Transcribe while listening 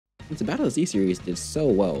Since the Battle of Z series did so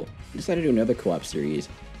well, we decided to do another co-op series,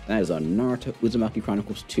 and that is on Naruto Uzumaki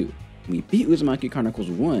Chronicles 2. We beat Uzumaki Chronicles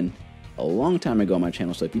 1 a long time ago on my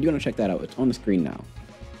channel, so if you do want to check that out, it's on the screen now.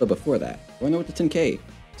 But before that, we're on the road to 10K,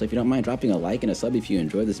 so if you don't mind dropping a like and a sub if you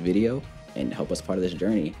enjoyed this video and help us part of this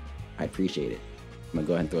journey, I appreciate it. I'm gonna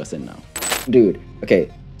go ahead and throw us in now. Dude, okay,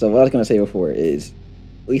 so what I was gonna say before is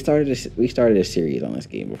we started a series on this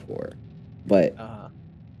game before, but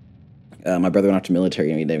my brother went off to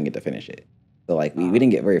military and we didn't get to finish it. So like we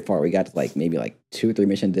didn't get very far. We got to like maybe like 2 or 3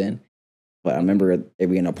 missions in. But I remember it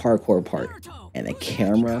being a parkour part and the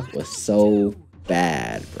camera was so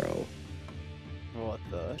bad, bro. What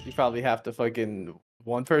the? You probably have to fucking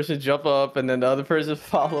one person jump up and then the other person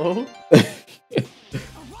follow.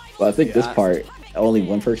 Well, I think this part only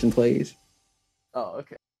one person plays. Oh,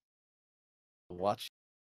 okay. Watch.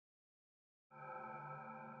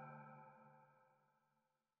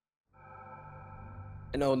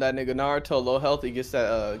 You know, that nigga Naruto, low health, he gets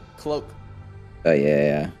that cloak. Oh,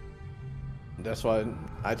 yeah. That's why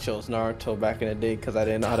I chose Naruto back in the day, because I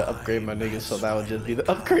didn't know how to upgrade my niggas, so that would just be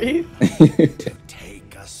the upgrade.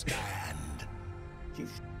 Take a stand.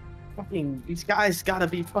 These guys gotta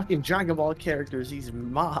be fucking Dragon Ball characters, these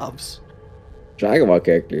mobs. Dragon Ball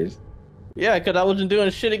characters? Yeah, because I wasn't doing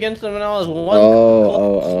shit against them when I was one.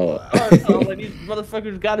 Oh. Like, these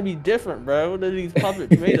motherfuckers gotta be different, bro. What are these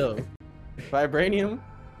puppets made of? Vibranium?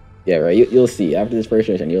 Yeah, right. You'll see after this first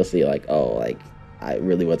mission. You'll see like, oh, like I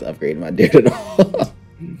really wasn't upgrading my dude at all.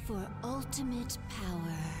 For ultimate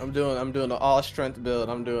power. I'm doing an all strength build.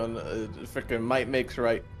 I'm doing freaking might makes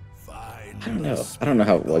right. I don't know. I don't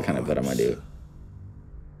know what kind of build I'm gonna do.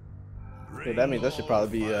 Yeah, that means that should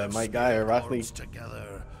probably be Mike Guy or Rockley.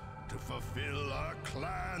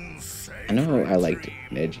 I know I liked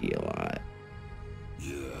Neji a lot.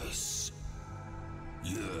 Yes.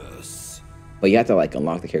 But you have to like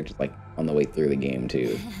unlock the characters like on the way through the game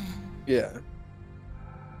too. Yeah.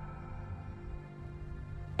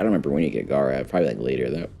 I don't remember when you get Gaara. Probably like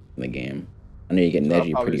later though in the game. I know you get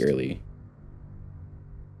Neji pretty early.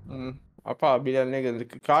 I'll probably be that nigga in the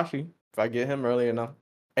Kakashi if I get him early enough.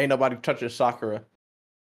 Ain't nobody touching Sakura.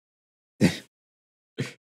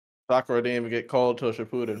 Sakura didn't even get called till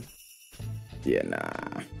Shippuden. Yeah,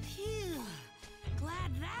 nah. Phew.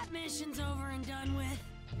 Glad that mission's over and done with.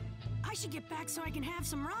 I should get back so I can have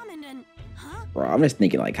some ramen and... Huh? Bro, I'm just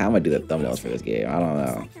thinking like how am I do the thumbnails for this game? I don't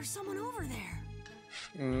know. Like there's someone over there.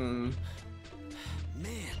 Man,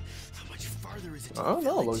 how much farther is it to I don't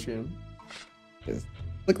know, village? Logan.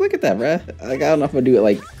 Look at that, bruh. Like I don't know if I'm gonna do it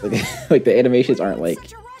like like the animations aren't like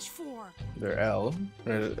Such a rush for? They're L.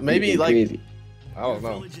 Maybe like crazy. I don't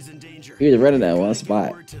know. Village is in danger. He was running at one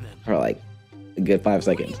spot for like a good 5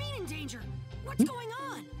 What do seconds. you mean in danger? What's going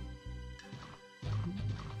on?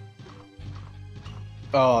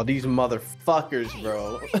 Oh, these motherfuckers,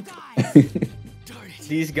 bro.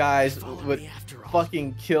 These guys would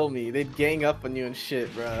fucking kill me. They'd gang up on you and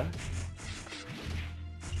shit, bro.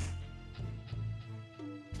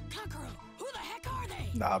 Who the heck are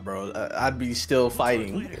they? Nah, bro. I'd be still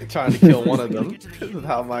fighting, trying to kill one of them. This is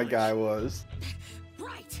how my guy was.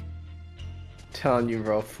 Right. Telling you,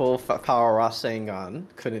 bro. Full power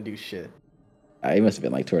Rasengan. Couldn't do shit. He must have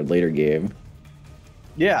been like toward later game.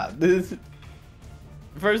 Yeah, this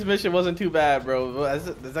first mission wasn't too bad, bro.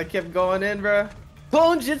 As I kept going in, bro.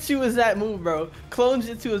 Clone Jitsu is that move, bro. Clone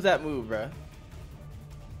Jitsu is that move, bro.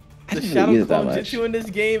 I The didn't Shadow use it that Clone much. Jitsu in this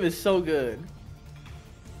game is so good.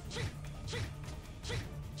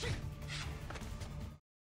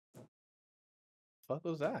 What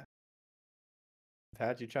was that?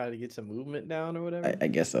 Had you try to get some movement down or whatever? I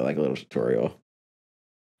guess so, like a little tutorial.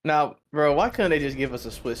 Now, bro, why couldn't they just give us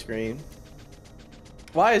a split screen?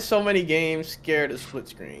 Why is so many games scared of split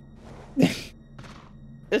screen?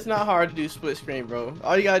 It's not hard to do split screen, bro.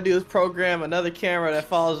 All you gotta do is program another camera that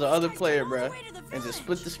follows the other player, bro, and just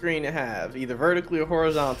split the screen in half, either vertically or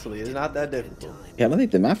horizontally. It's not that difficult. Yeah, I don't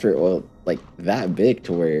think the maps are well like that big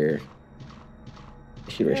to where it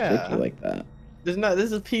should restrict you like that. This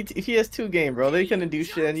is a PS2 game, bro. They couldn't do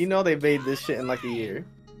shit, and you know they made this shit in like a year.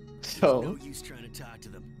 So No use trying to talk to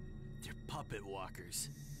them. They're puppet walkers.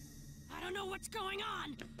 I don't know what's going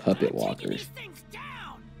on. Puppet I'm taking walkers. these things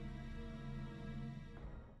down.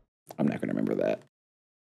 I'm not gonna remember that.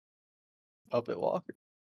 Puppet walker.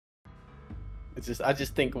 It's just I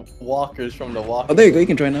just think walkers from the walker. Oh, there you go. You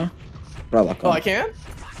can join now. Oh, I can?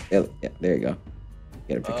 Yeah, there you go.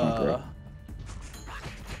 You gotta pick Conqueror.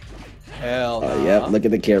 Hell nah. Oh, yeah. Look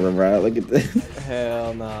at the camera, bro. Look at this.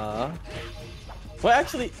 Hell nah. Well,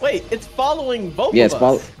 actually, wait. It's following both Yeah, of it's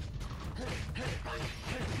us.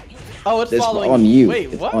 Oh, it's It's following on you.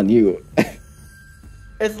 Wait, It's what? on you.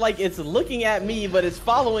 It's like it's looking at me, but it's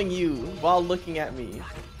following you while looking at me.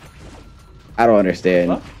 I don't understand.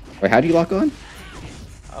 What? Wait, how do you lock on?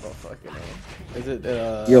 I don't fucking know. Is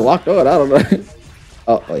it You're locked on. I don't know.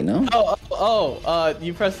 Oh wait, no.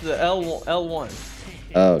 You press the L1.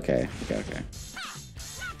 Oh, okay. Okay.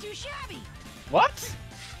 Not too shabby. What?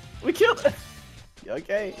 We killed it.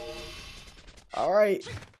 Okay. All right.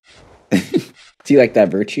 See, like that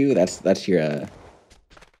virtue. That's your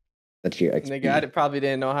XP. Nigga, I probably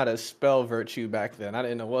didn't know how to spell virtue back then. I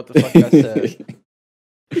didn't know what the fuck that said.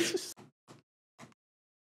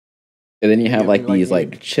 And then you have like Like these me.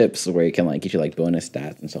 like chips where you can like get you like bonus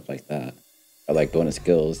stats and stuff like that, or like bonus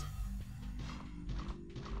skills.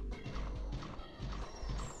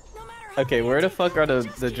 No matter how Okay, many where the attempts fuck are the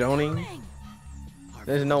just keep joning? running.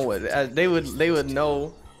 There's no way. They would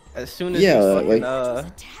know as soon as Yeah, they fucking,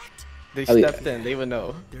 Attacked? they Oh, yeah. stepped in. They would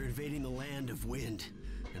know. They're invading the land of wind,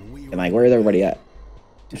 and we And like, where's everybody at?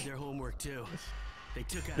 did their homework too. They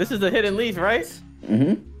took out This is the hidden leaf, right?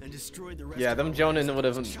 Mm-hmm. and destroyed the rest Yeah, of them our Jonin lands would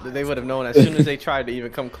have. with They would have giants. known as soon as they tried to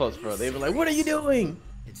even come close, bro. They'd be like, "What are you doing?"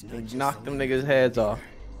 It's not And just knock the them land. niggas' heads off.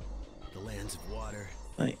 The lands of water,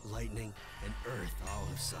 Like, lightning, and earth all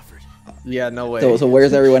have suffered. Yeah, no way. so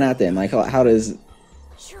where's everyone at then? Like, how does?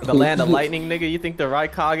 The land of lightning, nigga. You think the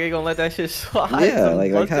Raikage gonna let that shit slide? Yeah, Some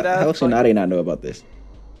like busted ass how should fuck- Nade not know about this?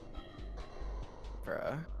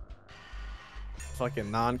 Bruh.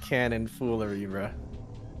 Fucking non-canon foolery, bruh.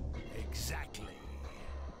 Exactly.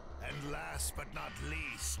 And last but not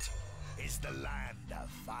least is the land of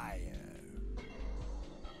fire.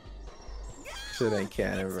 Shit ain't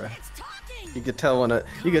canon, bruh. It's talking. You could tell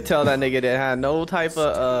you could tell that nigga that had no type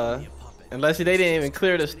of unless they didn't even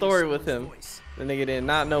clear the story with him. The nigga did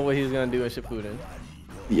not know what he was gonna do in Shippuden.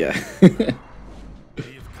 Yeah.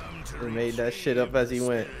 He made that shit up as he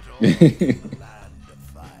went.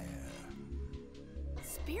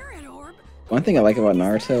 Spirit orb. One thing I like about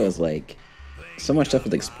Naruto is like so much stuff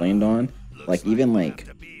is explained on, like even like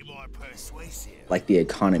the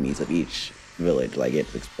economies of each village, like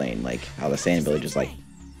it's explained, like how the Sand Village is like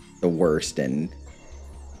the worst, and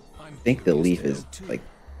I think the Leaf is like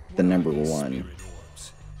the #1.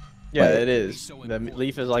 Yeah, But- it is. The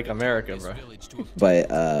leaf is like America, bro. But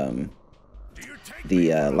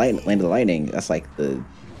the land of the lightning, that's like the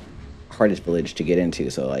hardest village to get into.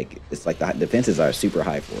 So like it's like the defenses are super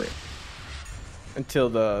high for it. Until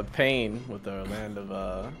the pain with the land of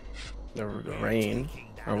the rain,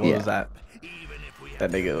 or what Yeah. was that?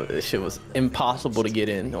 That nigga, this shit was impossible to get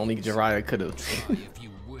in. Only Jiraiya could have. Try if you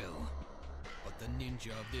will, but the ninja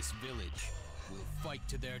of this village will fight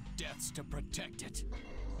to their deaths to protect it.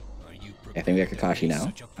 Are you I think we got prepared to Kakashi face now.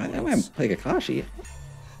 such a I force? might play Kakashi.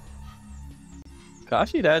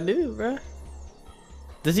 Kashi, that dude, bro.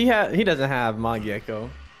 Does he have? He doesn't have Mangekyo.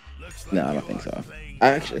 No, I don't think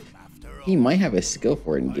so. He might have a skill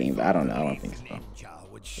for it in game, but I don't know. I don't think so.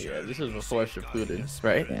 Yeah, this is before Shippuden,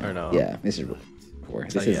 right? Yeah, Or no? yeah, this is before.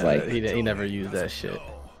 This So, is yeah, like he never used that shit.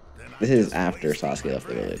 this is after Sasuke left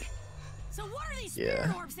the village. So what are these spirit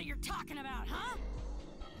Yeah. orbs that you're talking about, huh?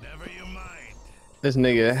 Never you mind. This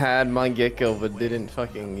nigga had Mangekyo but didn't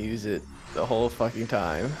fucking use it the whole fucking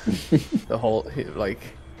time. The whole like.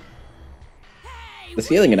 Hey, The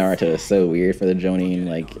scaling in Naruto is so weird for the Jonin.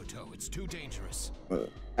 Like Naruto, it's too dangerous.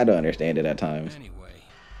 I don't understand it at times. Anyway,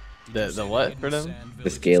 The what for them? The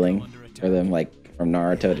scaling for them, like from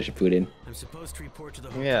Naruto to Shippuden. I'm supposed to report to the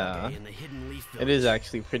Yeah. Hokage in the hidden leaf It is village.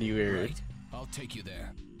 actually pretty weird. Right? I'll take you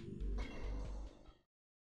there.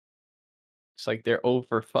 It's like they're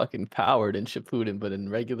over fucking powered in Shippuden, but in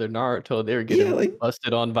regular Naruto, they're getting like-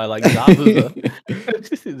 busted on by like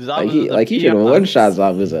Zabuza. Like he should have one shot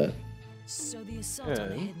Zabuza. So the assault on the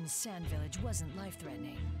Yeah. hidden sand village wasn't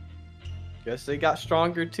life-threatening. Guess they got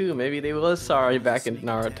stronger too. Maybe they was sorry back in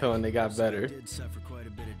Naruto and they got better. Did suffer quite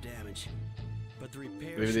a bit of damage, but the repairs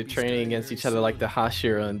Maybe they're should be training starting against very each other like the soon.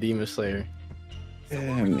 Hashira and Demon Slayer.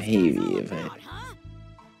 Maybe, but huh?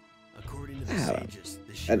 According to the I don't- sages, the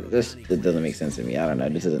that doesn't make sense to me. I don't know.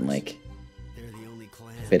 This isn't like They're the only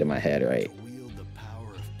clan fit in my head, right? to wield the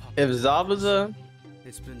power of If puppets. Zabuza,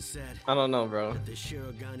 It's been said I don't know, bro. that the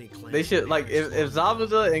Shirogane clan They should like if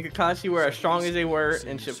Zabuza and Kakashi were as strong as they were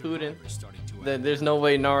in Shippuden, then there's no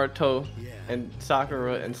way Naruto and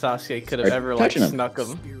Sakura and Sasuke could have Are ever like touching 'em. snuck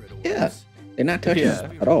them. spirit orbs. Yeah, they're not touching Yeah.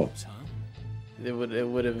 him at all. It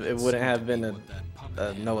wouldn't have been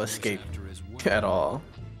a no escape at all.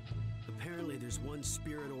 Apparently, there's one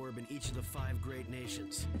spirit orb in each of the 5 great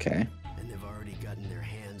nations, Okay. and they've already gotten their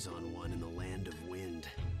hands on one in the land of wind.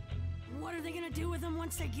 What are they gonna do with them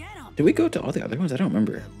once they get them? Did we go to all the other ones? I don't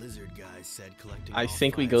remember. That lizard guy said collecting I all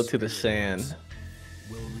think we 5 go to the spirit sand. orbs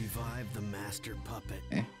will revive the master puppet.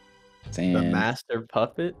 Okay. The Sand. master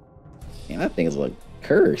puppet. Man, that thing is like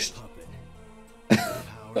cursed.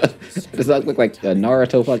 Puppet. Does that look like a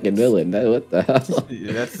Naruto fucking villain? What the hell?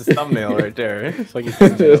 Yeah, that's the thumbnail right there. It's like a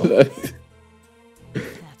thumbnail.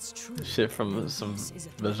 That's true. Shit from some This is a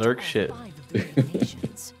berserk threat shit. to all 5 of the great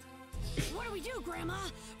nations. What do we do, Grandma?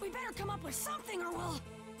 We better come up with something or we'll...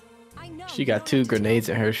 I know She you got don't 2 have to tell grenades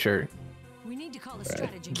in me. her shirt. We need to call a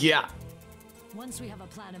strategy. Yeah. Once we have a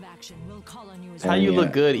plan of action, we'll call on you as How Oh, you yeah.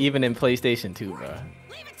 look good even in PlayStation 2, bro.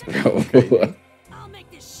 Leave it to me. Bro. I'll make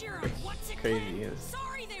this sheriff what's it Crazy, clan yes.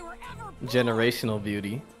 sorry they were ever born. Generational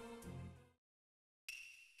beauty.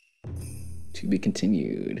 To be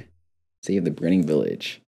continued. Save the burning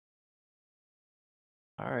village.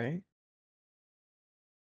 All right.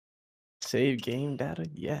 Save game data.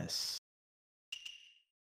 Yes.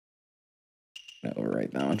 No,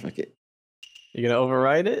 overwrite that one. Fuck it. You gonna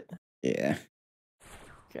override it? Yeah.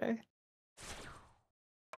 Okay.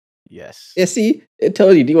 Yes. Yeah, see? It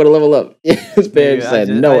told you, do you want to level up? Yeah, this man Dude, I said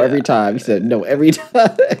just- no I- every time. He said no every time.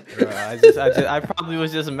 Bro, I probably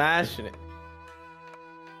was just mashing it.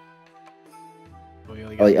 We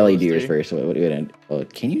only got I'll those do yours 3? first. What do you gonna? Oh,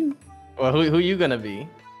 can you? Well, who you gonna be?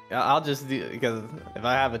 I'll just do, because if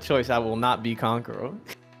I have a choice, I will not be Conqueror.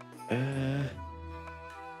 You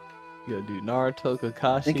gonna do Naruto,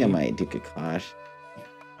 Kakashi? I think I might do Kakashi.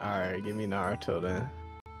 All right, give me Naruto then.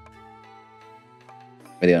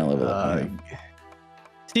 But they don't level up. Okay.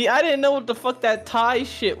 See, I didn't know what the fuck that Tai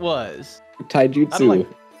shit was. Taijutsu.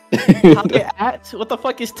 Tai at? What the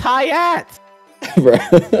fuck is Tai at? Bro.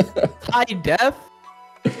 Tai death?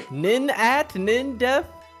 Nin at? Nin death?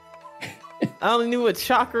 I only knew what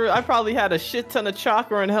chakra. I probably had a shit ton of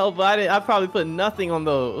chakra in hell, but I probably put nothing on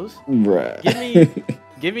those. Bruh.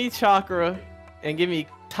 Give me chakra, and give me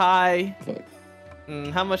Tai.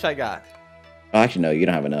 Fuck. How much I got? Oh, actually, no, you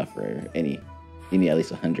don't have enough for any. You need at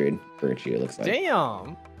least 100 virtue, it looks like.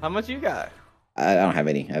 Damn. How much you got? I don't have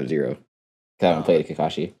any. I have 0. 'Cause I haven't played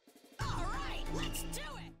Kakashi. All right, let's do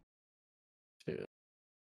it.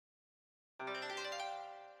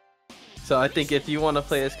 So I think if you want to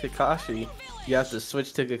play as Kakashi, you have to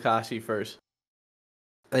switch to Kakashi first,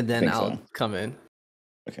 and then Think I'll so. come in.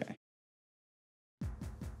 Okay.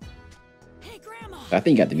 Hey, Grandma. I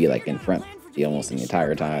think you have to be like in Figured out a front plan for the almost the defeating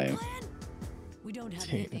entire Sheriff time. Clan? We don't have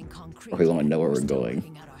Damn. anything concrete. Or we wanna yet, know where we're we're still going.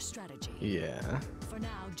 working out our strategy. Yeah. For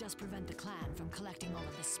now, just prevent the clan from collecting all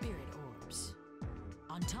of the spirit orbs.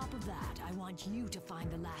 On top of that, I want you to find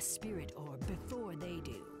the last spirit orb before they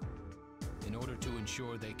do. In order to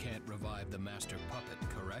ensure they can't revive the master puppet,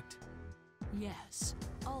 correct? Yes.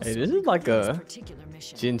 Also, Hey, this is like regarding this a particular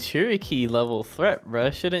mission, Jinchuriki level threat,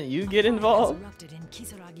 bruh. Shouldn't you get a fire has involved? erupted in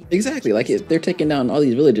Kisaragi Exactly. Like, village if they're just taking around down all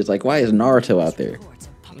these villages, like, why is Naruto out there? reports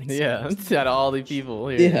of puppet Yeah, spirits. out of all the people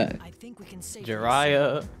here. Yeah. I think we can safely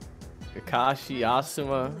Jiraiya, say Kakashi,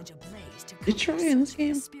 Asuma. village ablaze to Did cover Jiraiya in this the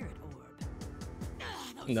game? spirit orb.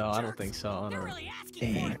 Those No, I don't jerks. think so. I They're don't know. really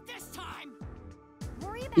asking Dang. for it this time.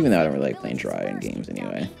 Even though I don't really like playing Jiraiya in games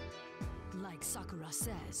anyway. Like Sakura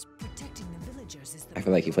says, protecting the villagers is the I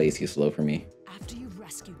feel like he plays too slow for me. After you've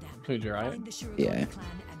rescued them, Who, Jiraiya? find the Shirogane Yeah. clan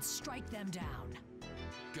and strike them down.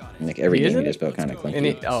 Got And, it. like, every He game isn't he it? just felt kind of Let's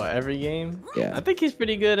go. clunky. Every game? Yeah. I think he's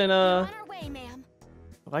pretty good in On our way, ma'am.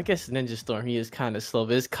 well, I guess Ninja Storm he is kind of slow,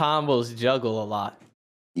 but his combos juggle a lot.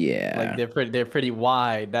 Yeah. Like they're pretty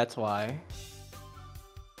wide. That's why.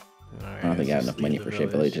 I don't think I have enough money for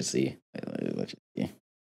shit, but let's just see. Let's just see.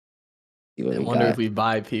 See what I we wonder got. if we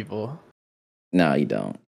buy people. No, you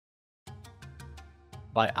don't.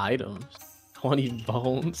 Buy items. 20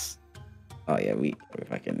 bones. Oh yeah, if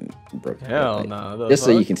I can broke. Hell like, no. the Just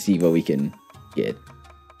so you fuck? can see what we can get.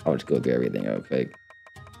 I'll just go through everything real quick.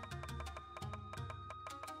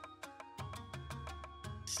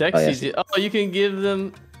 Sexy. yes. Oh, you can give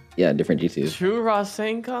them Yeah, different G2s. True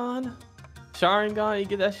Rasengan? Sharingan, you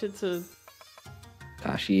get that shit to.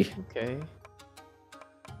 Kashi. Okay.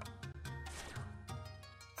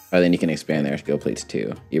 Oh, then you can expand their skill plates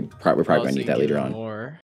too. We're probably Oh, gonna so need you that give later them on.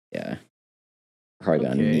 More. Yeah. Probably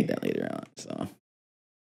gonna Okay. need that later on. So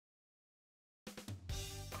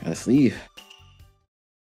let's leave.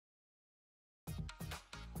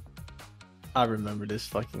 I remember this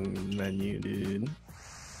fucking menu, dude.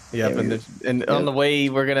 Yeah, Yep, and on the way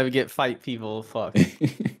we're gonna get fight people. Fuck.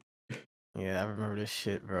 Yeah, I remember this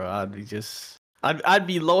shit, bro. I'd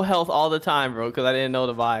be low health all the time, bro, because I didn't know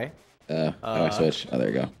to buy. How do I switch? Oh, there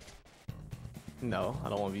we go. No, I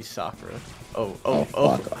don't want to be Sakura. Oh,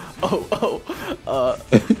 fuck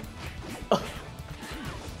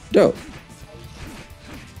Dope.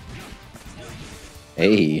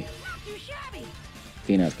 Hey, Too shabby.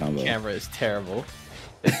 Peanuts combo. Camera is terrible.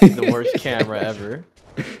 It's the worst camera ever.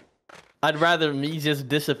 I'd rather me just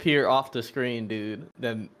disappear off the screen, dude,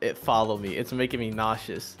 than it follow me. It's making me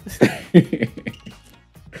nauseous.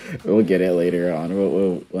 We'll get it later on.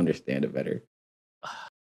 We'll understand it better.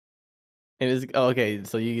 And it's okay,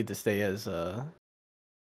 so you get to stay as Kakashi,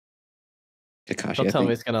 don't I tell me think.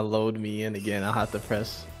 it's gonna load me in again. I'll have to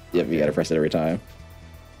press. Yep, you gotta press it every time.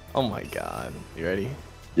 Oh my god. You ready?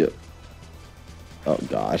 Yep. Oh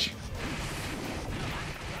gosh.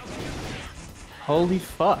 Holy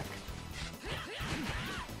fuck.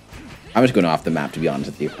 I'm just going off the map, to be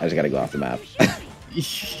honest with you. I just gotta go off the map.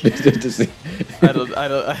 This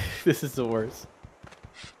is the worst.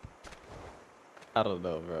 I don't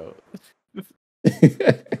know, bro.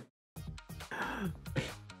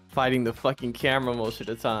 Fighting the fucking camera most of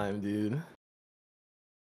the time, dude.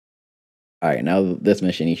 Alright, now this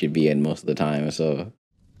mission you should be in most of the time, so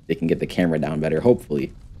they can get the camera down better,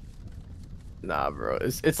 hopefully. Nah, bro.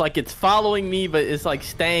 It's like it's following me, but it's like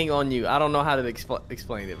staying on you. I don't know how to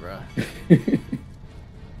explain it, bro.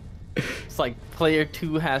 It's like player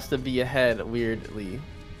 2 has to be ahead weirdly,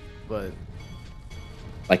 but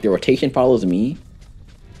Like the rotation follows me,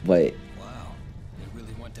 but Wow. They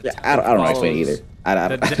really went to yeah, town. I don't know how to explain it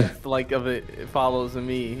either. the depth like of it follows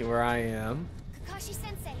me where I am. Kakashi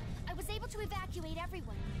Sensei, I was able to evacuate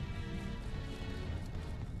everyone.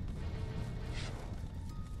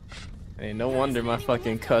 Hey, no wonder my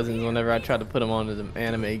fucking cousins, whenever I tried to put them onto the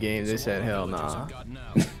anime games, they said, hell nah.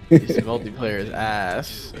 This multiplayer is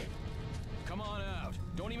ass. Come on out.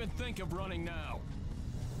 Don't even think of running now.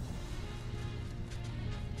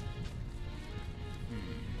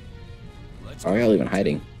 Let's Why are y'all even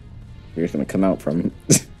hiding? We're just gonna come out from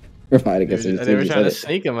hiding. They were trying to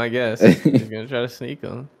sneak him, I guess. They're gonna try to sneak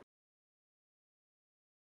him.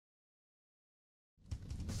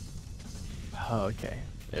 Oh, okay.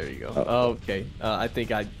 There you go. Oh. Okay. I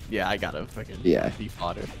think I got a fucking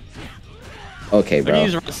defodder. Okay, Bro. bro.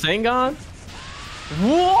 Use Rasengan?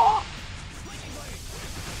 What?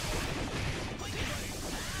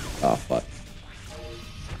 Oh fuck.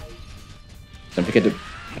 Don't forget to.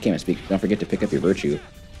 I can't even speak. Don't forget to pick up your virtue.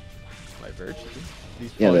 My virtue?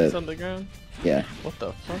 These Yeah, plugs the- on the ground? Yeah. What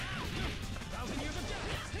the fuck?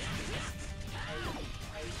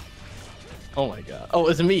 Oh my god. Oh,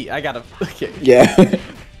 it's me. I gotta. Okay. Yeah.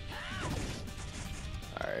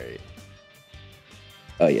 Alright.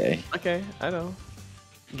 Oh yeah. Okay, I know.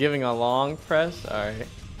 Giving a long press? Alright.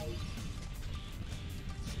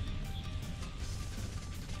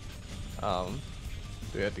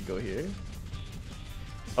 Do we have to go here?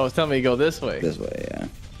 Oh, it's telling me to go this way. This way,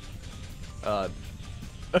 yeah.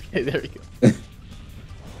 Okay, there we go.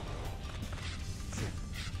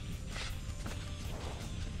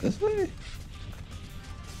 This way?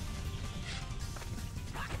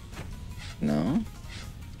 No.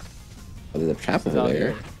 Oh, there's a trap It's over out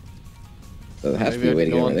there. here. So there has Maybe to we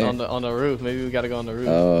be a way have to get over on, there. on the roof. Maybe we gotta go on the roof.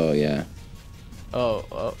 Oh yeah.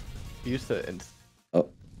 Oh, used to. Oh,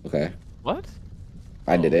 okay. What?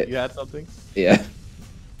 I did it. You had something? Yeah.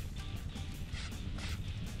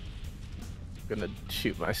 I'm gonna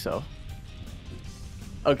shoot myself.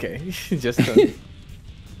 Okay, just to...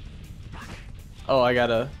 Oh, I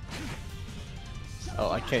gotta...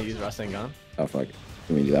 Oh, I can't use Rasengan. Oh fuck.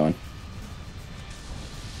 Let me do that one.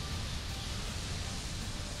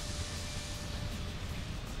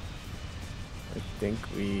 I think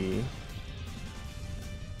we...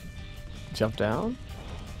 Jump down?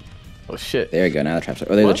 Oh shit. There you go. Now the trap's.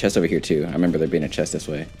 Oh, there's What? a chest over here too. I remember there being a chest this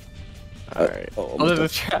way. Alright. oh, Oh, there's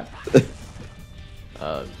a trap.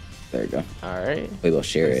 There you go. Alright. We will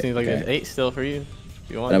share it. Seems like okay. there's 8 still for you.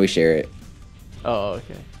 You want Now we share it. Oh,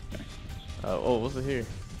 okay. Oh, what's it here?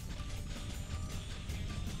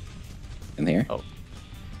 In here. Oh.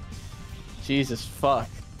 Jesus fuck.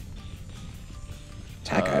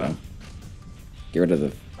 Attack item. Get rid of the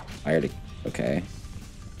fire. Okay.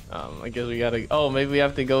 I guess we gotta. Oh, maybe we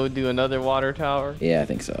have to go do another water tower. Yeah, I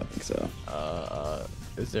think so. I think so.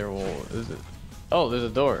 Is there one? Is it? Oh, there's a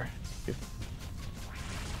door.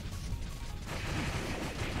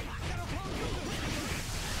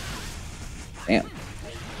 Damn.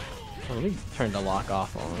 Oh, let me turn the lock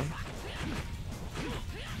off on him.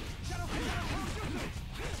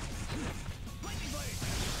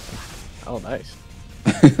 Oh, nice.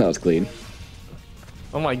 That was clean.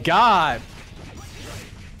 Oh my god.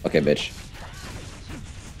 Okay, bitch.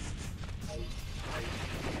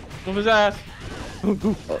 What was that? How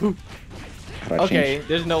do I Okay, change?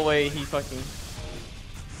 there's no way he fucking.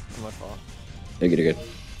 It's my fault. You're good. You're good.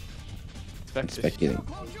 Expect this. Spectating.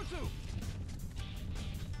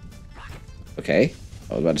 Okay.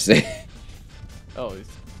 I was about to say. Oh, he's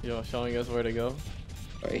showing us where to go.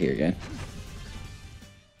 Right here again.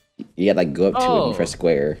 You gotta like go up to it and press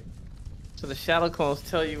square. So the shadow clones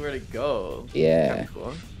tell you where to go. Yeah. Kinda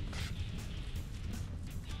cool.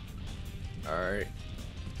 Alright.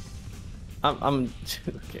 I'm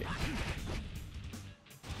okay.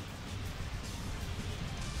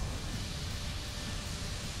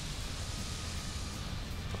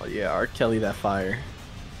 Oh yeah, R. Kelly that fire.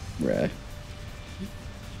 Right.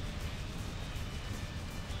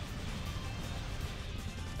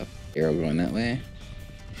 Arrow going that way.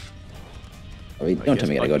 Oh, wait, don't tell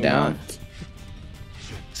me I gotta go down.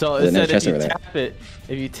 So it said if you tap it,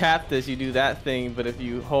 if you tap this, you do that thing, but if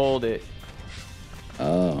you hold it.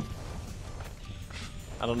 Oh.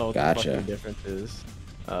 I don't know what the fucking difference is.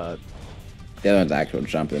 The other one's actual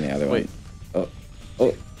jump and the other one. Oh.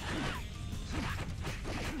 Oh.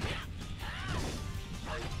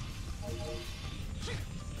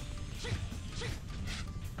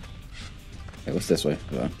 Hey, what's this way?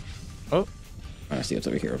 Hold on. Oh. I want to see what's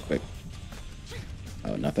over here real quick.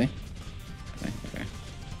 Oh, nothing? Okay.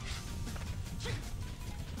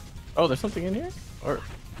 Oh, there's something in here? Or...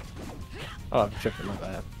 Oh, I'm tripping, my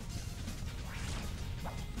bad.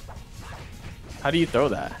 How do you throw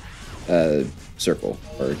that? Circle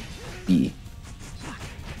or B.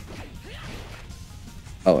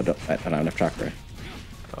 Oh, I don't have enough chakra.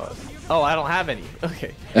 Oh, I don't have any.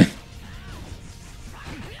 Okay.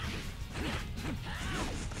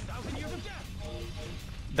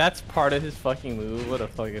 That's part of his fucking move. What a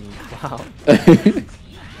fucking wow. It's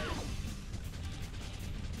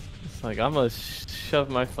like I'm gonna shove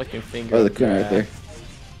my fucking finger. Oh, the coon right there.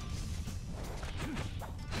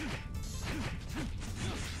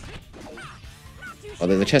 Oh,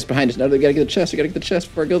 there's a chest behind us. No, we gotta get the chest. We gotta get the chest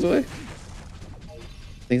before it goes away. I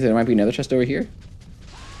think there might be another chest over here.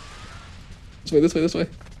 This way, this way, this way. I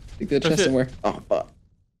think there's a chest somewhere. Oh, fuck.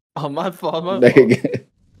 Oh, my fault, my there fault. you go.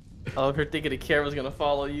 I was here thinking the camera was gonna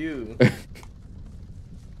follow you.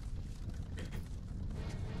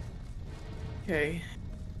 Okay.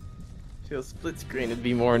 Feel split screen would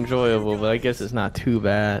be more enjoyable, but I guess it's not too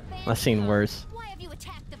bad. I've seen worse. Why have you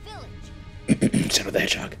attacked the village? Son of the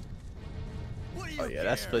hedgehog. Oh yeah,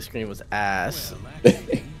 that split screen was ass.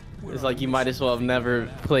 It's like you might as well have never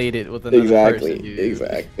played it with another person, dude.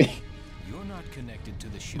 Exactly. You're not connected to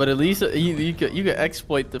the ship. But at least you could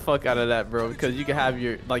exploit the fuck out of that, bro, because you could have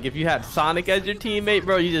your, like, if you had Sonic as your teammate,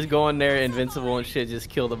 bro, you just go in there invincible and shit, just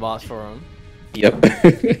kill the boss for him. Yep.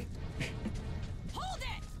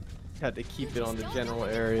 Had to keep it on the general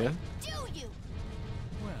area.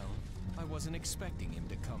 Well, I wasn't expecting him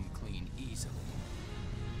to come clean easily.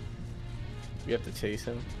 We have to chase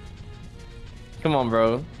him. Come on,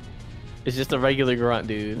 bro. It's just a regular grunt,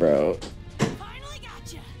 dude. Bro. Finally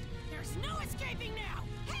got you. There's no escaping now.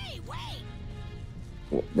 Hey, wait.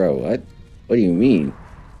 Bro, what? What do you mean?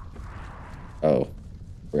 Oh.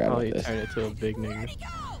 Forgot Oh, about he this. turned into a big nigga.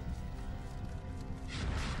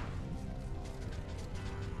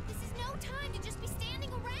 This is no time to just be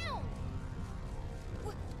standing around.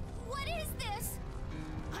 What is this?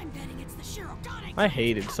 I'm betting it's the Shirogane. I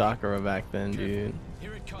hated Sakura back then, dude.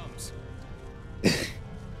 Here it comes.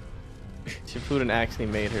 Shippuden actually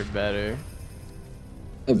made her better.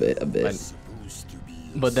 A bit.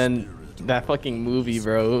 But then that fucking movie,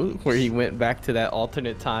 bro, where he went back to that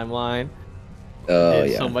alternate timeline. Oh,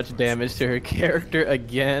 did yeah. so much damage to her character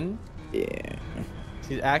again. Yeah.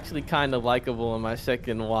 She's actually kind of likable in my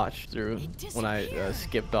second watch through when I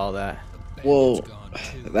skipped all that. Well,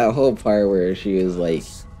 that whole part where she was like,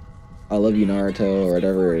 I love you, Naruto, or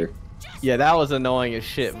whatever. Yeah, that was annoying as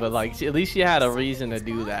shit, but like at least she had a reason to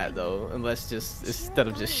do that though, unless just instead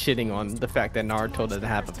of just shitting on the fact that Naruto doesn't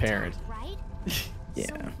have a parent.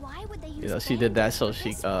 Yeah. You know, she did that so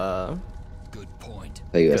she Good point.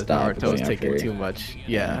 So you because stop Naruto's going taking after too her. much.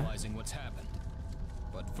 Yeah. Analyzing what's happened.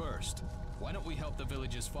 But first, why don't we help the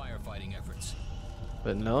village's firefighting efforts?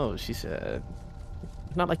 But no, she said,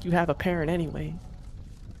 it's not like you have a parent anyway.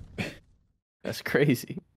 That's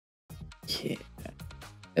crazy. Yeah.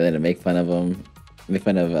 And then to make fun of him, make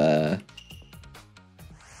fun of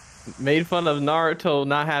Made fun of Naruto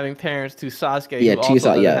not having parents to Sasuke. yeah, who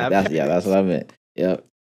also doesn't have that's what I meant. Yep.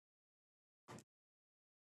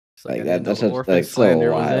 It's Like an that, end that's of just orphan like so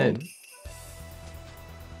slander was wild. in.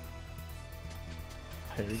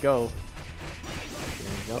 Here we go.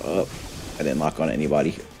 Here we go. Oh, I didn't lock on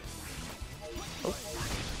anybody. Oh.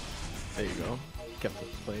 There you go. Kept it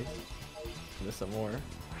in place. There's some more.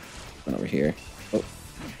 One over here. Oh,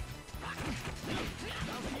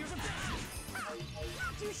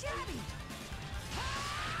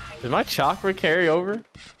 Did my chakra carry over?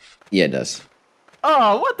 yeah, it does.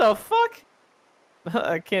 Oh, what the fuck?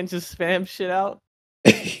 I can't just spam shit out.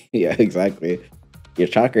 Yeah, exactly. Your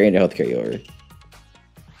chakra and your health carry over.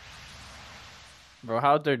 Bro,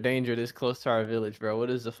 how's there danger this close to our village, bro? What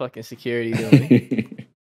is the fucking security doing?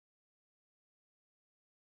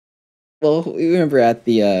 Well, we remember at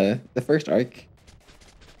the first arc,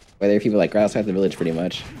 where there were people like right outside the village, pretty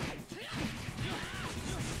much.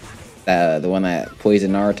 The one that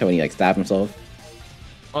poisoned Naruto when he like stabbed himself.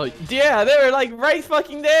 Oh yeah, they were like right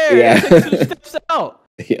fucking there. Yeah. They took 2 steps out.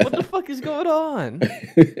 Yeah. What the fuck is going on?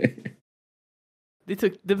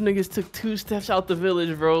 Them niggas took 2 steps out the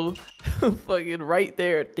village, bro. Fucking right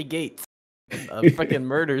there at the gates. A fucking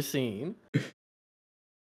murder scene.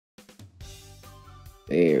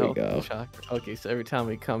 There we go. Chakra. Okay, so every time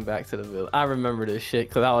we come back to the village, I remember this shit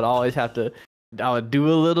because I would always have to. I would do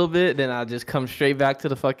a little bit, then I'd just come straight back to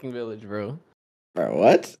the fucking village, bro. Bro,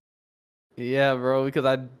 what? Yeah, bro, because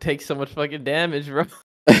I'd take so much fucking damage, bro.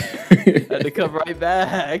 I had to come right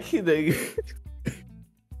back. A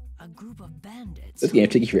group of bandits. This game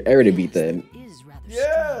took you forever to beat them.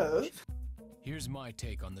 Yeah. Here's my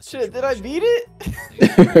take on the Shit, did I situation. beat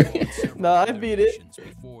it? No, I beat it.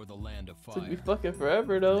 Before the land of fire. Took me fucking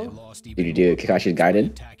forever, They though. lost Did even you do more Kakashi's by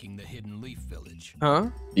Gaiden? attacking the hidden leaf village. Huh?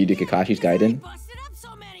 Did you do Kakashi's Gaiden? Busted up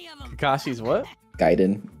so many of them. Kakashi's what?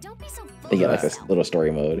 Gaiden. Don't be so They get like full a of little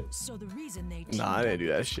story mode. So the reason they Nah, I didn't do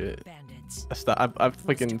that shit. bandits I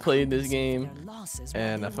fucking played this game. their losses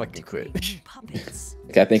and while I they fucking want to quit. create new puppets.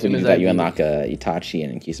 Okay, I think when Soon you do as I that, you beat unlock Itachi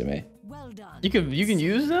and Kisame. Well done. You can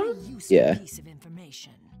use them? Useful Yeah. piece of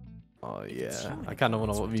information. Oh yeah, I kind of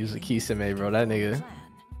want to use the Kisame, bro. That nigga, Plan.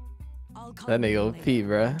 I'll call that you nigga OP, later.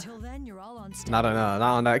 bruh. Until then, you're all on Not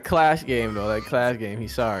on that Clash game though. That Clash game,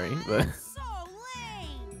 he's sorry, but So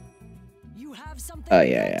lame. You have something Oh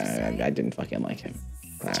you yeah, want to yeah. say? I didn't fucking like him.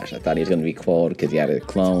 Gosh, I thought he was gonna be cold because he had a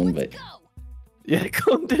clone, but yeah,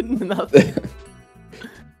 Clone did nothing.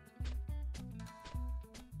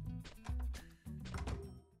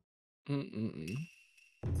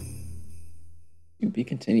 to be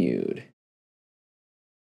continued.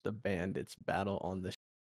 The bandits battle on the.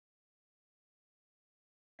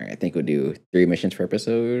 All right, I think we'll do 3 missions per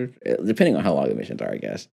episode, depending on how long the missions are, I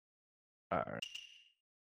guess. Alright. All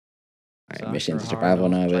right, missions survival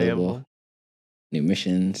not available. New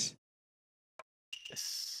missions.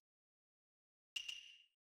 Yes.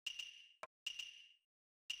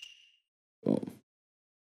 Boom. All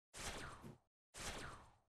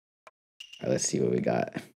right, let's see what we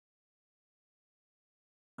got.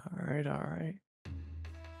 All right.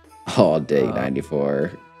 All day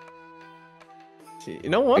 94. See,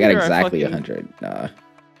 no I wonder got exactly fucking, 100. Nah.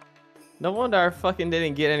 No wonder I fucking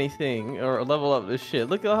didn't get anything or level up this shit.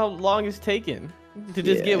 Look at how long it's taken to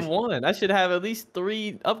just Yeah. get 1. I should have at least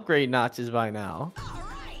 3 upgrade notches by now. All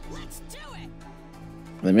right, let's do it.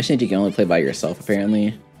 The missions you can only play by yourself,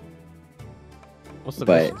 apparently. What's the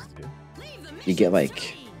But- missions do? Leave the You get missions like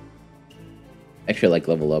to me. extra like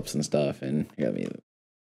level ups and stuff. And here, let me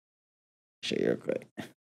show you real quick.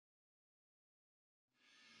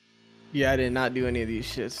 Yeah, I did not do any of these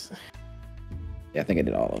shits. Yeah, I think I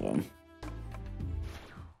did all of them.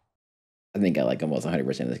 I think I like almost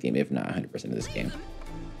 100% of this game, if not 100% of this game.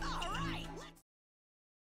 All right,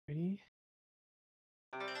 Ready?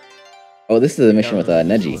 Oh, this is the mission with Neji. the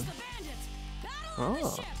bandits. Battle Oh.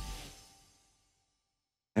 mission.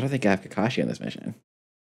 I don't think I have Kakashi on this mission.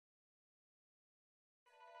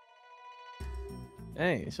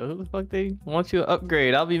 Hey, so who the fuck they want you to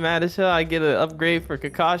upgrade? I'll be mad as hell. I get an upgrade for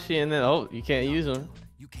Kakashi and then oh, you can't use him.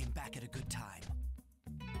 You came back at a good time.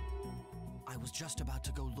 I was just about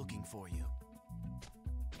to go looking for you.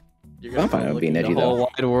 You're I'm fine go with being look at Neji, the whole though.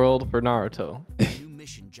 wide world for Naruto. A new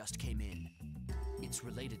mission just came in. It's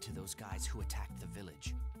related to those guys who attacked the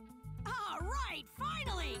village. All right,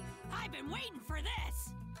 finally. I've been waiting for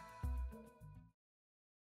this.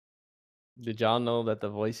 Did y'all know that the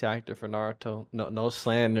voice actor for Naruto, no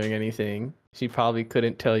slandering anything, she probably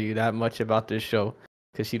couldn't tell you that much about this show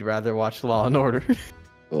because she'd rather watch Law and Order.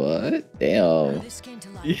 What? Damn. This came to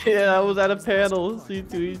life Yeah, I after was at a Naruto's panel. last See,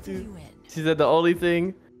 battle too, with too. the UN. She said the only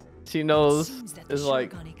thing she knows Seems that the is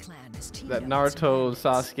like Shirogane clan has teamed that up with Naruto and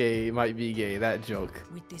some bandits. Sasuke might be gay. That joke.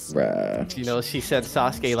 With this Bruh. You know, she said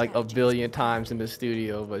Sasuke like a billion times in the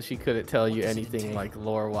studio, but she couldn't tell you anything like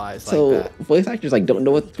lore-wise So like that. voice actors like don't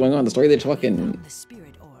know what's going on in the story. They just fucking The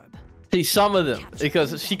spirit orb. See, some of them,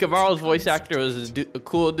 because Shikamaru's voice actor was a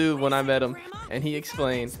cool dude when I met him, and he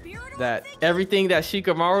explained that everything that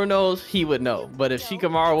Shikamaru knows, he would know. But if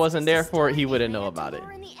Shikamaru wasn't there for it, he wouldn't know about it.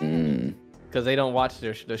 Because they don't watch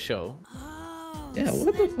the show. Oh, yeah. so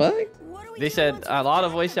What the then fuck? what do we They do said once a we lot get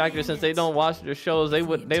of voice back actors, to since they don't watch their shows, they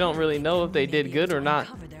don't really know if they did good or not.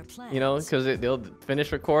 You know, because they'll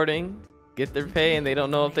finish recording, get their pay and they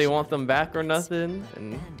don't know if they want them back or nothing,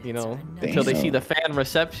 and you know, until they see the fan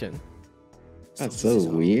reception. That's so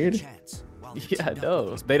weird. Yeah, I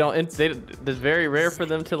know. They don't. It's very rare for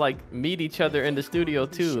them to like meet each other in the studio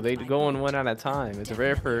too. They go in one at a time. It's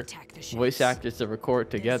rare for voice actors to record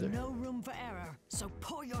together.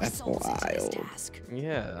 That's wild.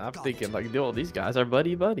 Yeah, I'm thinking like, yo, these guys are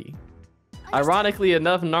buddy buddy. Ironically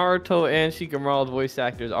enough, Naruto and Shikamaru's voice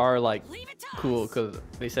actors are like cool because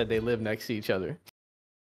they said they live next to each other.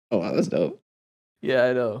 Oh wow, that's dope. Yeah,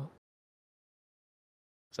 I know.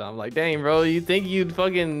 So I'm like, dang, bro, you think you'd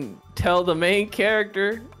fucking tell the main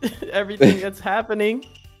character everything that's happening?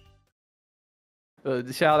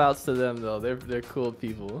 Shout outs to them though. They're cool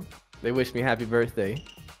people. They wish me happy birthday.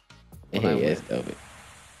 Hey, it's dope.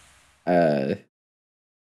 I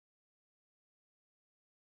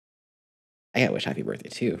gotta wish happy birthday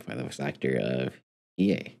too by the voice actor of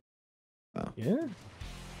EA. Wow. Yeah.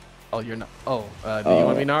 Oh, you're not. Oh, do you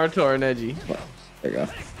want me Naruto or Neji? Well, there you go.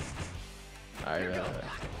 Alright.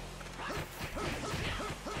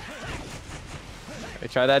 Hey,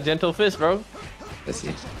 try that gentle fist, bro. Let's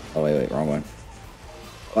see. Oh wait, wrong one.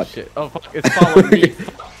 Oh shit. Oh fuck, it's following me.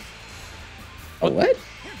 Oh what?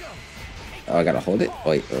 Oh, I gotta hold it.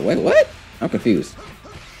 Wait, what? I'm confused.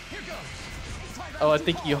 Oh, I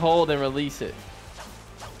think you hold and release it.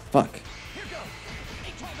 Fuck.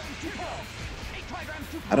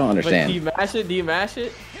 I don't understand. Wait, do you mash it? Do you mash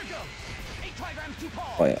it?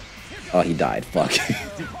 Oh yeah. Oh, he died. Fuck.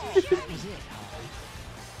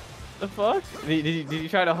 The fuck? Did you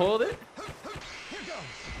try to hold it?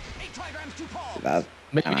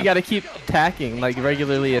 Maybe you gotta keep attacking, like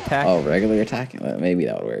regularly attacking. Oh, regularly attacking? Well, maybe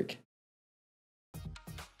that would work.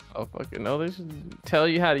 Oh fucking no, they should tell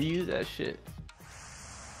you how to use that shit.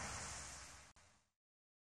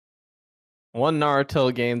 One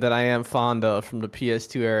Naruto game that I am fond of from the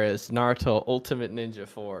PS2 era is Naruto Ultimate Ninja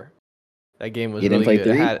 4. That game was really good.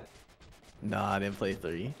 3? No, I didn't play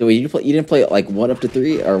 3. So you didn't play like 1 up to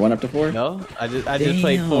 3 or 1 up to 4? No, I just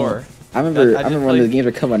played 4. I remember when the games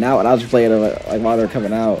were coming out and I was playing them like while they were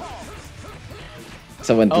coming out.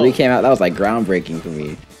 So when 3 came out, that was like groundbreaking for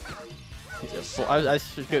me. I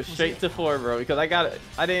should go straight to 4, bro, because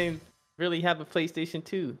I didn't really have a PlayStation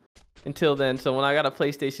 2 until then. So when I got a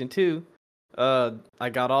PlayStation 2, I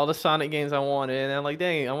got all the Sonic games I wanted, and I'm like,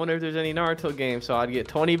 dang, I wonder if there's any Naruto games. So I'd get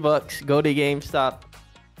 $20, go to GameStop,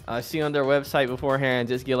 see on their website beforehand,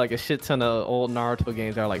 just get like a shit ton of old Naruto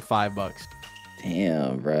games that are like $5.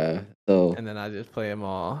 Damn, bro. So and then I just play them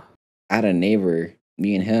all. I had a neighbor,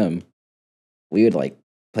 me and him, we would like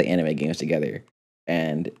play anime games together,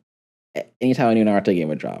 and anytime a new Naruto game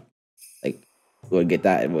would drop, like we would get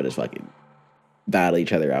that and we'd just fucking battle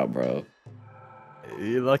each other out, bro.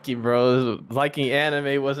 You're lucky, bro. Liking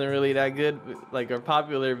anime wasn't really that good, like, or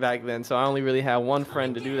popular back then, so I only really had one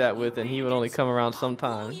friend to do that with, and he would only come around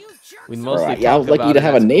sometimes. We mostly yeah, I was lucky to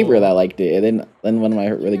have a neighbor that liked it, and then one of my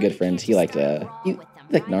really good friends, he liked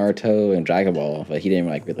Naruto and Dragon Ball, but he didn't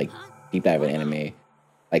like deep dive in anime.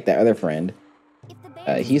 Like that other friend,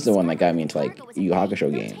 he's the one that got me into like Yu Yu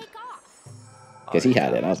Hakusho game, because he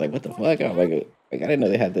had it, and I was like, what the fuck? I was like I didn't know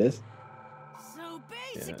they had this.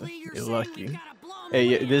 Yeah, you're lucky.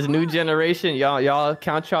 Hey, this new generation, y'all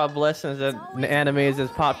count y'all blessings that anime is as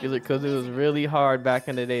popular, because it was really hard back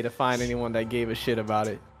in the day to find anyone that gave a shit about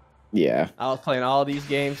it. Yeah. I was playing all these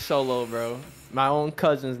games solo, bro. My own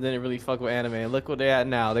cousins didn't really fuck with anime, and look where they're at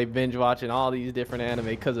now. They binge watching all these different anime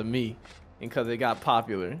because of me, and because it got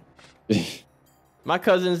popular. My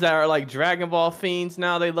cousins that are like Dragon Ball fiends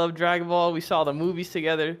now, they love Dragon Ball. We saw the movies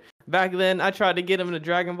together. Back then, I tried to get them to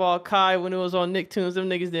Dragon Ball Kai when it was on Nicktoons. Them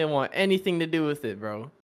niggas didn't want anything to do with it,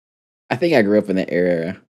 bro. I think I grew up in the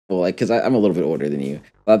era, well, like, because I'm a little bit older than you.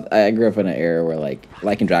 But I grew up in an era where, like,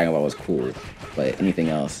 liking Dragon Ball was cool, but anything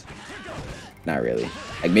else, not really.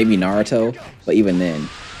 Like, maybe Naruto, but even then,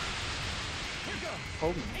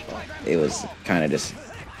 it was kind of just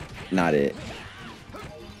not it.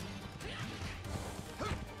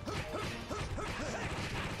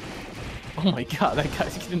 Oh my god, that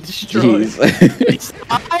guy's getting destroyed. He's what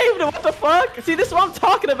the fuck? See, this is what I'm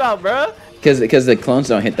talking about, bro. Because the clones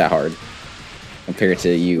don't hit that hard compared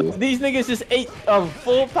to you. These niggas just ate a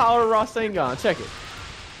full power Rasengan. Check it.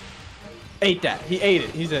 Ate that. He ate it.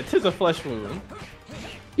 He said, "'Tis a flesh wound."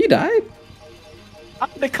 You died? I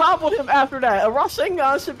had to combo him after that. A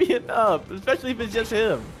Rasengan should be enough, especially if it's just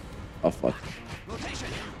him. Oh fuck.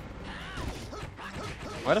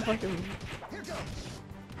 Why the fuck?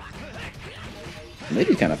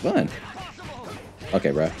 Maybe kind of fun.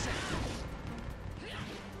 Okay, bro.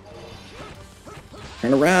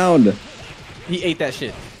 Turn around. He ate that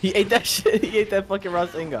shit. He ate that shit. He ate that fucking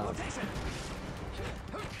Rasengan.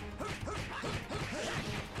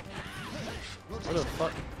 What the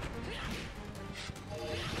fuck?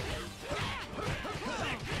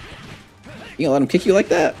 You gonna let him kick you like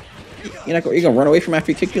that? You gonna run away from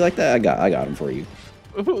after he kicked you like that? I got him for you.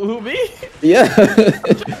 Who me? Yeah.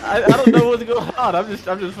 I don't know what's going on. I'm just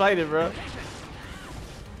fighting, bro.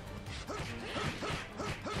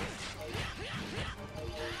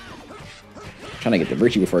 Trying to get the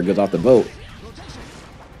virtue before it goes off the boat.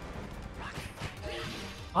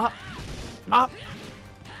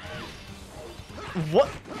 What?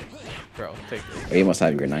 Bro, take this. Oh, you must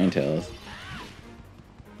have your nine tails.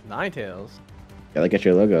 Nine tails. Yeah, look at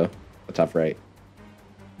your logo. The top right.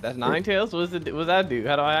 That's nine tails. What's that do?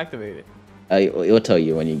 How do I activate it? It'll tell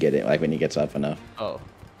you when you get it, like when it gets up enough. Oh.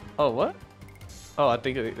 Oh, what? Oh, I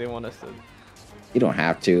think they want us to. You don't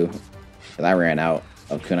have to. Cause I ran out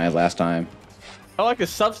of kunais last time. Oh, like a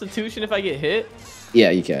substitution if I get hit? Yeah,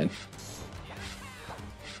 you can.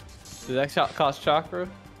 Does that cost chakra?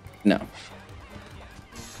 No.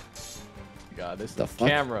 God, this The is fuck?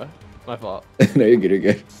 camera. My fault. No, you're good. You're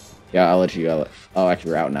good. Yeah, I'll let you. Oh,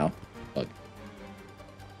 actually, we're out now. Fuck.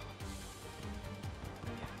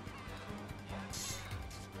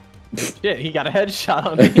 Shit, he got a headshot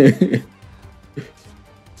on me.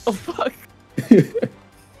 Oh fuck.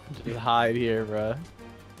 Just hide here, bruh.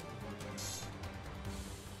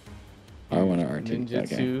 R1 or R2.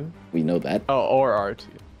 Ninjutsu. Okay. We know that. Oh, or R2.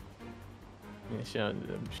 Yeah, sure,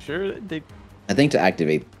 I'm sure they. I think to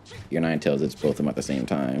activate your nine tails, it's both of them at the same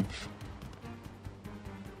time.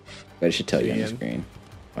 But it should tell you on the Damn. screen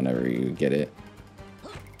whenever you get it.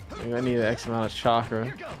 I need an X amount of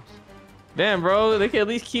chakra. Damn, bro, they can at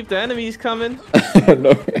least keep the enemies coming.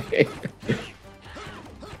 No way.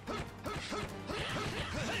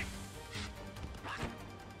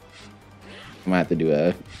 I might have to do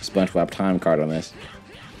a SpongeBob time card on this.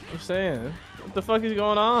 I'm saying, what the fuck is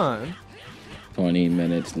going on? 20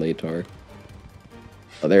 minutes later.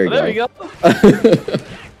 Oh, there you Oh, there we go. go.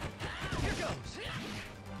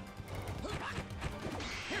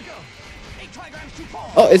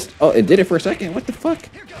 Oh, it did it for a second. What the fuck?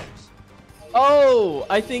 Oh,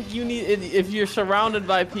 I think you need if you're surrounded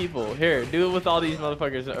by people. Here, do it with all these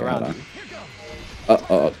motherfuckers around on. you.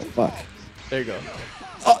 Oh, fuck. There you go.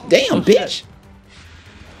 Oh, damn, Oh, bitch. shit.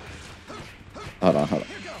 Hold on.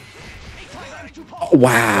 Oh,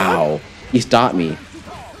 wow. He stopped me.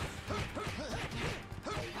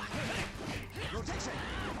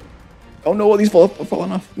 Oh no, these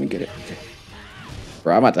falling off. Let me get it. Okay.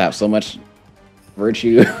 Bro, I'm about to have so much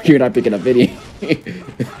virtue. You're not picking up any.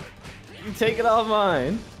 You take it off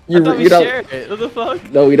mine. You- I thought we you don't- shared it. What the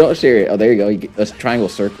fuck? No, we don't share it. Oh, there you go. Let's triangle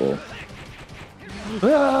circle.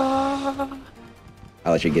 Ah.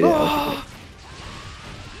 I'll let you get it. I'll let you get it.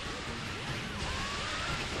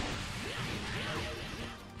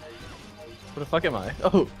 Where the fuck am I?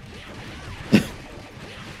 Oh.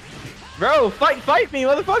 Bro, fight me,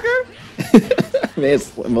 motherfucker! Man, it's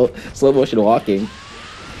slow motion walking.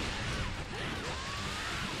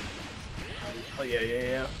 Oh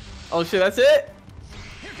yeah. Oh shit, that's it?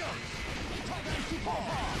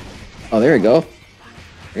 Oh, there you go.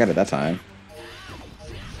 I got it that time.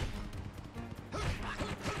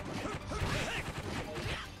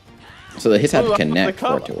 So the hits have Ooh, to I'm connect the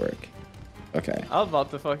for it color. to work. Okay. I was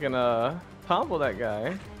about to fucking combo that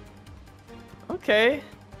guy. Okay.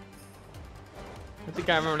 I think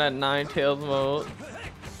I remember that Nine Tails mode.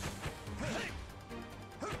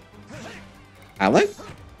 I like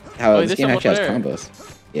how Oh, this there's game actually has someone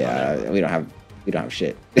combos. Yeah, we don't have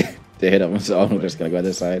shit to hit them, so I'm just gonna go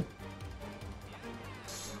this side.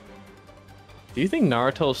 Do you think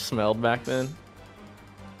Naruto smelled back then?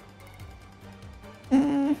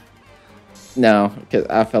 No, because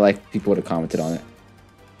I felt like people would have commented on it.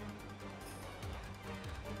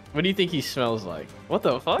 What do you think he smells like? What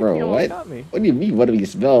the fuck? Bro, You almost what? got me. What do you mean? What do you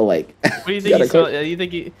smell like? What do you think he smells? You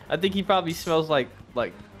think he? I think he probably smells like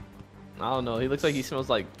I don't know. He looks like he smells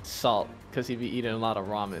like salt because he'd be eating a lot of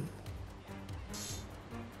ramen.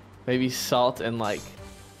 Maybe salt and like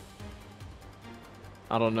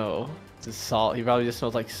I don't know. Just salt. He probably just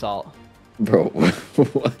smells like salt. Bro,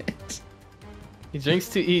 what? He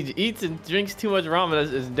eats and drinks too much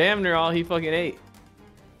ramen. It's damn near all he fucking ate.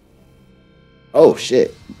 Oh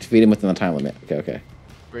shit! Feed him within the time limit. Okay.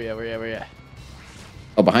 Where ya?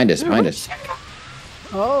 Oh, behind us!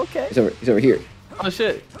 Oh, okay. He's over here. Oh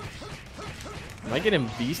shit. Am I getting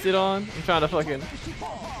beasted on? I'm trying to fucking.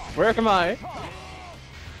 Where am I? I'm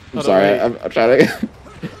Hold on, sorry. wait. I'm trying to.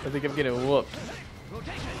 I think I'm getting whooped.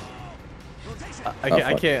 I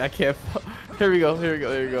Oh, can't. Here we go.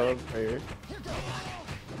 Right here.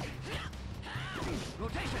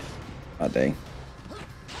 Oh dang.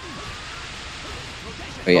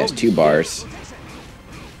 Oh yeah, it's 2 bars.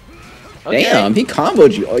 Okay. Damn, he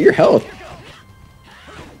comboed you. Oh, your health.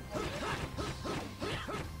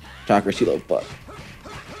 Chakra, she little fuck.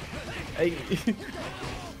 Hey.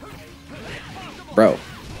 Bro.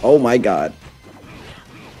 Oh my god.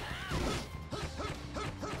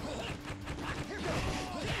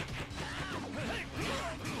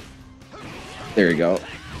 There you go.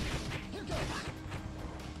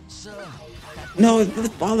 No,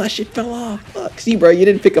 all that shit fell off. Fuck. See, bro, you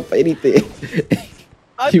didn't pick up anything.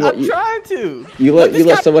 I'm trying to. You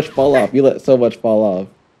let so much fall off. You let so much fall off.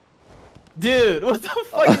 Dude, what the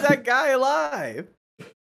fuck is that guy alive?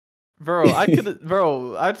 Bro, I could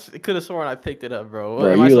have sworn I picked it up, bro.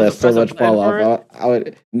 Bro, you let so much fall off. I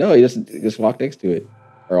would no, you just walk next to it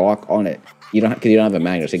or walk on it. You don't because you don't have a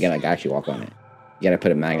magnet. So again, like actually walk on it. You gotta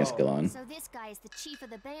put a magnet skill on. So this guy is the chief of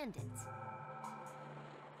the bandits.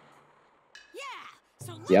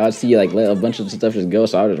 Yeah, I would see you like let a bunch of stuff just go,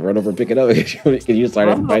 so I would just run over and pick it up because you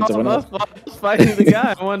started to fight someone else. I was fighting the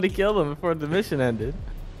guy. I wanted to kill him before the mission ended,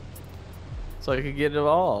 so I could get it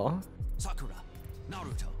all. Sakura,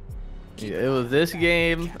 Naruto. Yeah, it was this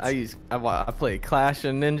game. I played Clash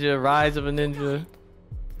of Ninja, Rise of a Ninja.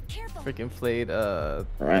 Freaking played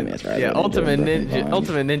Ultimate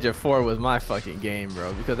Ninja 4 was my fucking game,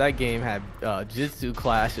 bro, because that game had Jitsu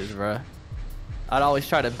clashes, bro. I'd always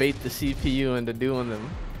try to bait the CPU into doing them.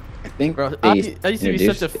 I think, bro, I used to be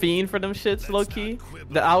such a fiend for them shits, low key,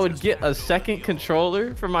 that I would get a second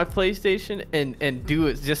controller for my PlayStation and do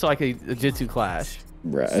it just so I could Jitsu clash.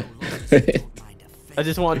 Bruh. I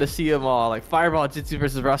just wanted to see them all, like Fireball Jitsu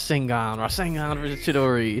versus Rasengan versus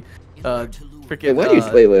Chidori. Freaking.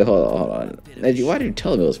 Wait, hold on. Neji, why did you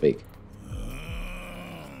tell him it was fake?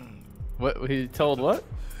 What he told what?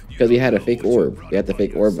 Because we had a fake orb. We had the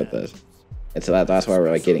fake orb with us, and so that's why we're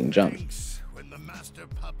like getting jumped.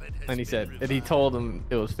 And he told him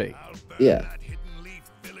it was fake. Yeah.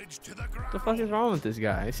 What the fuck is wrong with this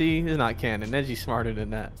guy? See, he's not canon. Neji's smarter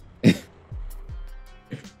than that.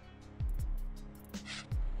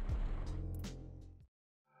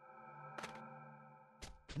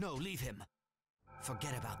 No, leave him.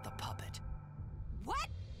 Forget about the puppet. What?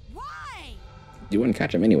 Why? You wouldn't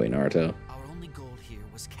catch him anyway, Naruto. Our only goal here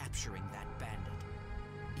was capturing that bandit.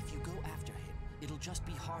 If you go after him, it'll just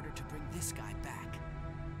be harder to bring this guy back.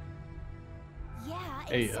 Yeah,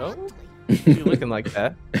 Hey, exactly. You looking like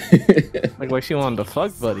that? like she wanted to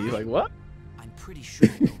fuck buddy. Like what? I'm pretty sure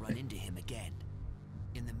we'll run into him again.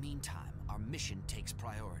 In the meantime, our mission takes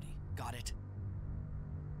priority. Got it?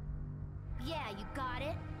 Yeah, you got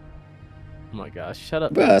it. Oh my gosh, shut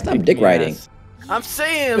up. Bruh, stop dick riding. I'm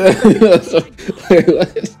saying.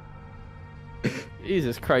 What?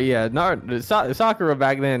 Jesus Christ, yeah. Naruto, Sakura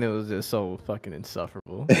back then, it was just so fucking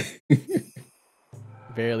insufferable.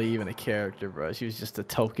 Barely even a character, bro. She was just a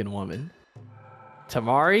token woman.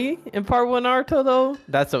 Tamari in part 1 Naruto though,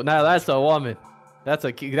 that's a woman. That's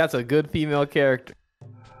a good female character.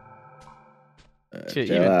 Shit,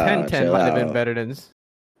 even 10-10 might have been better than.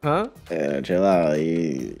 Huh? Yeah, chill out.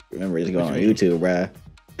 You remember it's going on YouTube, bruh.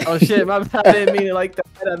 Oh shit, my bad. I didn't mean it like that.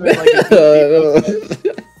 I meant like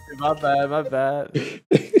my bad.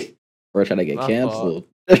 We're trying to get canceled.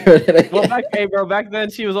 Well, back then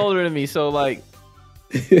she was older than me, so like,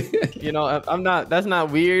 you know, I'm not. That's not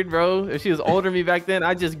weird, bro. If she was older than me back then,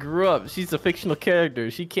 I just grew up. She's a fictional character.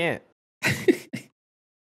 She can't.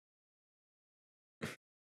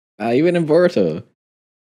 Even in Boruto.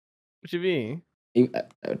 What you mean?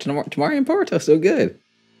 Tamari and Boruto so good.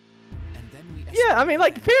 Yeah, I mean,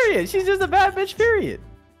 like, period. She's just a bad bitch, period.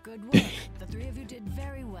 Good work. The three of you did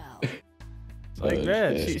very well. Like,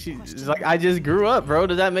 man, she's like, I just grew up, bro.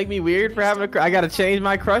 Does that make me weird for having I gotta change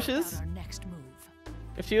my crushes? Our next move.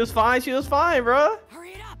 If she was fine, bro.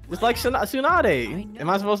 It's like Tsunade. Am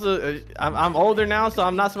I supposed to? I'm older now, so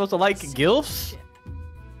I'm not supposed to like gilfs.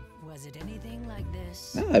 Was it anything like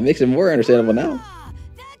this? Nah, it makes it more understandable now.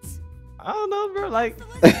 I don't know, bro. Like,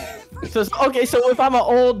 so if I'm an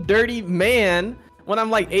old dirty man when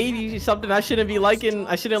I'm like 80 something, I shouldn't like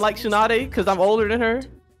Tsunade because I'm older than her.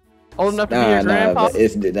 Old enough to be her grandpa.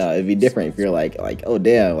 It'd be different if you're like, oh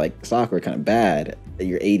damn, like Sakura kind of bad.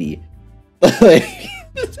 You're 80. But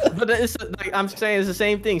it's like I'm saying, it's the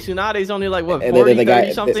same thing. Tsunade's only like what 40,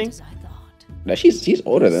 30 something. No, she's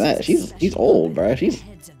older than that. She's old, bro. She's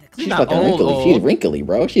not fucking old, wrinkly. old. She's wrinkly,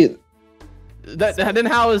 bro. Then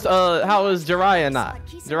how is Jiraiya not?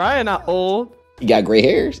 Jiraiya not old. He got gray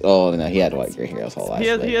hairs. Oh no, he had white gray hair his whole life. He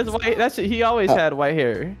has white. He always had white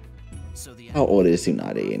hair. How old is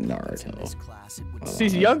Tsunade in Naruto?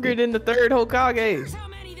 She's younger than the third Hokage.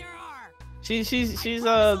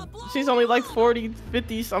 She's only like 40,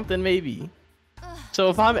 50 something maybe. So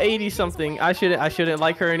if I'm 80 something, I shouldn't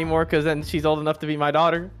like her anymore because then she's old enough to be my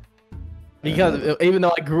daughter. Because even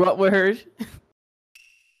though I grew up with her.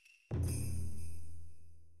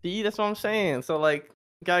 See, that's what I'm saying. So like,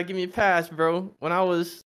 gotta give me a pass, bro. When I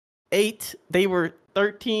was 8, they were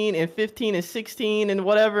 13 and 15 and 16 and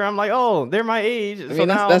whatever. I'm like, oh, they're my age. I So mean,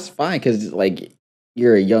 now that's fine because like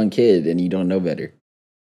you're a young kid and you don't know better.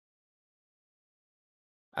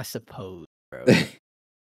 I suppose, bro.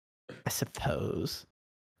 I suppose.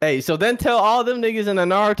 Hey, so then tell all them niggas in the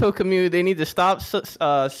Naruto community they need to stop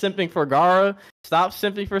simping for Gaara, stop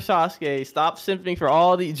simping for Sasuke, stop simping for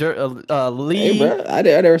all the Lee. Hey, bro, I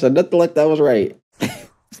never said nothing like that was right.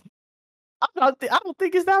 I don't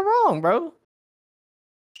think it's that wrong, bro.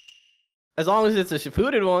 As long as it's the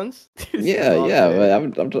Shippuden ones. Yeah, but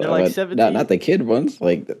I'm talking like about 17. not the kid ones.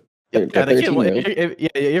 Like they're Yeah, the kid 13 one. year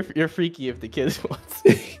old. You're freaky if the kids ones.